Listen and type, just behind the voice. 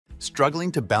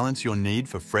Struggling to balance your need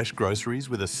for fresh groceries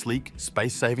with a sleek,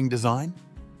 space-saving design?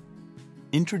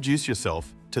 Introduce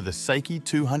yourself to the Seiki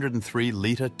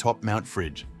 203-litre top-mount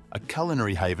fridge, a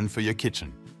culinary haven for your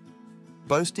kitchen.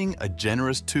 Boasting a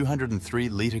generous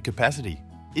 203-litre capacity,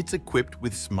 it's equipped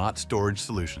with smart storage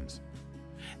solutions.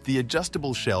 The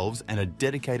adjustable shelves and a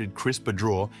dedicated crisper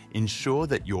drawer ensure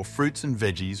that your fruits and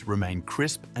veggies remain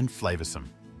crisp and flavoursome.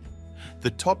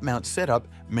 The top-mount setup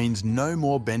means no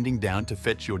more bending down to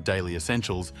fetch your daily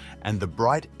essentials, and the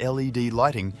bright LED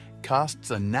lighting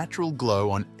casts a natural glow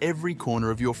on every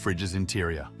corner of your fridge's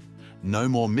interior. No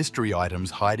more mystery items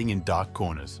hiding in dark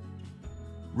corners.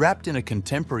 Wrapped in a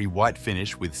contemporary white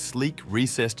finish with sleek,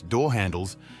 recessed door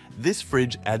handles, this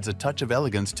fridge adds a touch of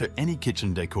elegance to any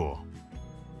kitchen decor.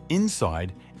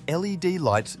 Inside, LED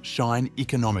lights shine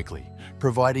economically,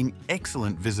 providing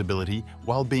excellent visibility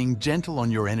while being gentle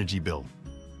on your energy bill.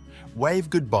 Wave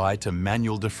goodbye to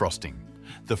manual defrosting.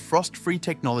 The frost-free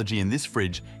technology in this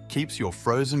fridge keeps your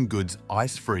frozen goods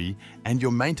ice-free and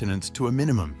your maintenance to a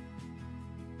minimum.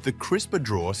 The crisper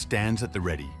drawer stands at the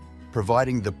ready,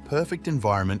 providing the perfect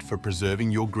environment for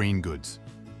preserving your green goods.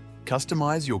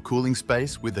 Customize your cooling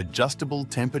space with adjustable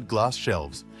tempered glass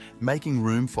shelves, making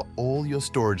room for all your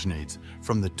storage needs,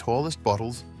 from the tallest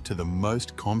bottles to the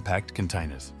most compact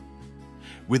containers.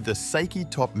 With the Seiki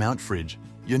top-mount fridge,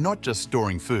 you're not just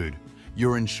storing food,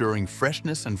 you're ensuring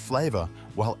freshness and flavour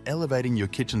while elevating your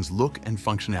kitchen's look and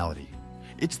functionality.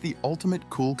 It's the ultimate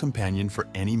cool companion for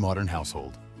any modern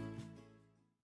household.